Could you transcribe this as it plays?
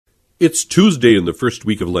It's Tuesday in the first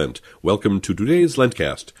week of Lent. Welcome to today's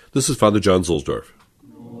LENTCAzT. This is Father John Zulsdorf.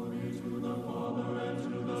 Glory to the Father, and to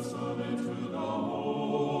the Son, and to the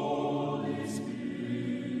Holy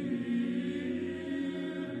Spirit.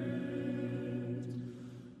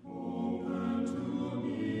 Open to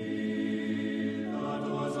me the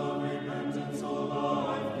doors of repentance, O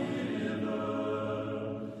life-giver,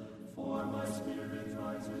 for my spirit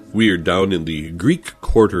rises. We are down in the Greek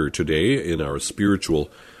quarter today in our spiritual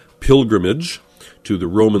pilgrimage to the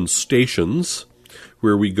Roman stations,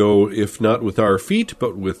 where we go, if not with our feet,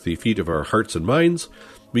 but with the feet of our hearts and minds.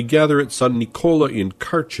 We gather at San Nicola in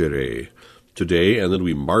Carcere today, and then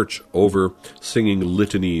we march over singing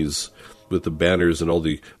litanies with the banners and all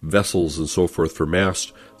the vessels and so forth for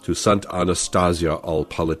Mass to Sant'Anastasia al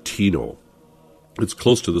Palatino. It's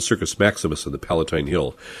close to the Circus Maximus on the Palatine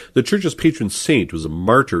Hill. The church's patron saint was a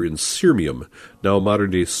martyr in Sirmium, now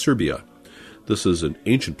modern-day Serbia. This is an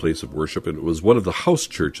ancient place of worship, and it was one of the house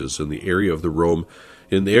churches in the area of Rome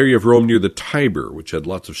near the Tiber, which had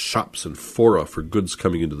lots of shops and fora for goods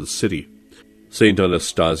coming into the city.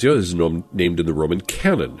 Sant'Anastasia is named in the Roman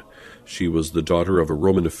canon. She was the daughter of a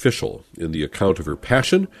Roman official. In the account of her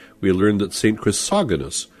passion, we learn that St.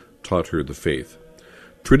 Chrysogonus taught her the faith.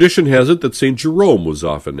 Tradition has it that St. Jerome was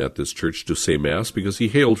often at this church to say Mass because he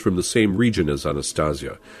hailed from the same region as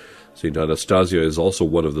Anastasia. St. Anastasia is also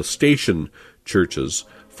one of the station churches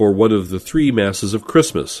for one of the three Masses of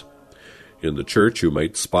Christmas. In the church you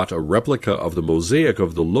might spot a replica of the mosaic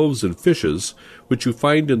of the loaves and fishes, which you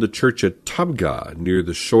find in the church at Tabgha, near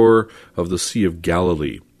the shore of the Sea of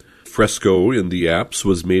Galilee. Fresco in the apse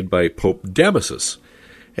was made by Pope Damasus,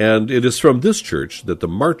 and it is from this church that the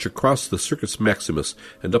march across the Circus Maximus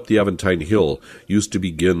and up the Aventine Hill used to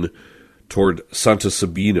begin toward Santa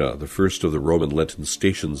Sabina, the first of the Roman Lenten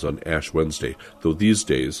stations on Ash Wednesday, though these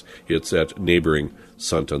days it's at neighboring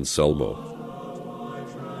Sant'Anselmo.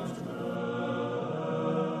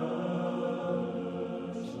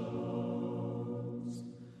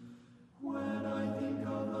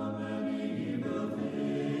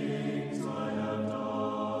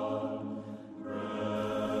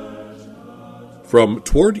 From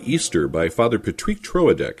Toward Easter by Father Patrick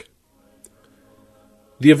Troadec.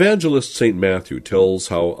 The evangelist St. Matthew tells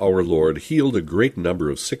how our Lord healed a great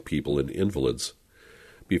number of sick people and invalids.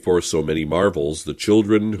 Before so many marvels, the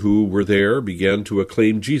children who were there began to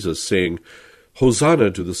acclaim Jesus, saying,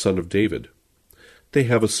 "Hosanna to the Son of David." They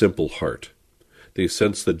have a simple heart. They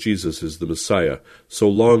sense that Jesus is the Messiah, so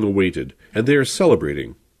long awaited, and they are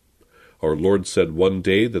celebrating. Our Lord said one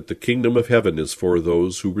day that the kingdom of heaven is for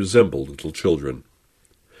those who resemble little children.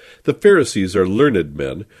 The Pharisees are learned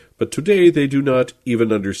men, but today they do not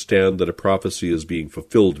even understand that a prophecy is being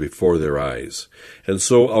fulfilled before their eyes. And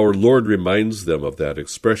so our Lord reminds them of that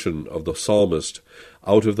expression of the psalmist,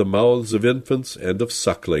 "Out of the mouths of infants and of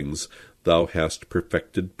sucklings thou hast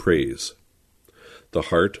perfected praise." The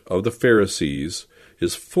heart of the Pharisees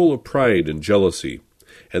is full of pride and jealousy,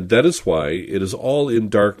 and that is why it is all in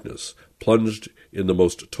darkness, plunged in the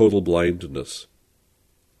most total blindness.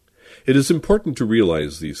 It is important to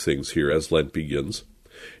realize these things here as Lent begins.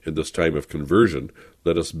 In this time of conversion,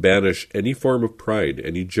 let us banish any form of pride,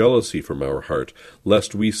 any jealousy from our heart,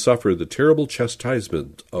 lest we suffer the terrible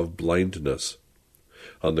chastisement of blindness.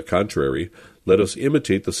 On the contrary, let us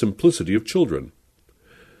imitate the simplicity of children.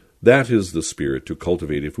 That is the spirit to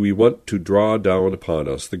cultivate if we want to draw down upon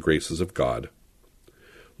us the graces of God.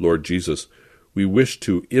 Lord Jesus, we wish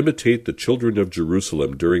to imitate the children of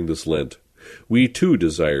Jerusalem during this Lent. We too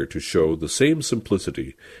desire to show the same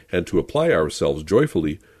simplicity and to apply ourselves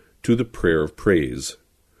joyfully to the prayer of praise.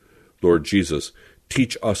 Lord Jesus,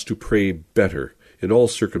 teach us to pray better in all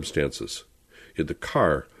circumstances, in the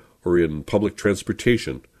car or in public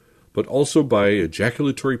transportation, but also by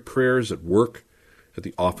ejaculatory prayers at work, at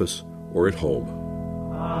the office, or at home.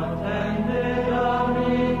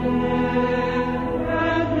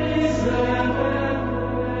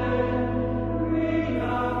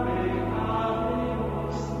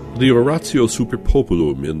 The Oratio Super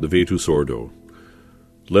Populum in the Vetus Ordo.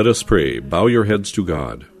 Let us pray. Bow your heads to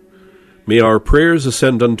God. May our prayers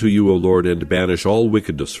ascend unto you, O Lord, and banish all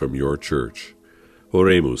wickedness from your church.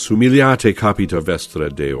 Oremus, humiliate capita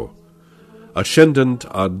vestra Deo. Ascendent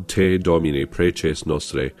ad te, Domine, preces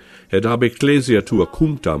nostre, et ab ecclesia tua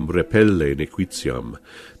cumtam repelle nequitiam,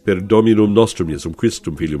 per Dominum nostrum Iesum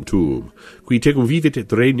Christum Filium tuum, qui tecum vivit et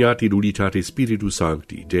regnat in unitate Spiritus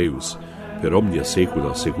Sancti, Deus, per omnia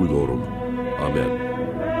saecula saeculorum. Amen.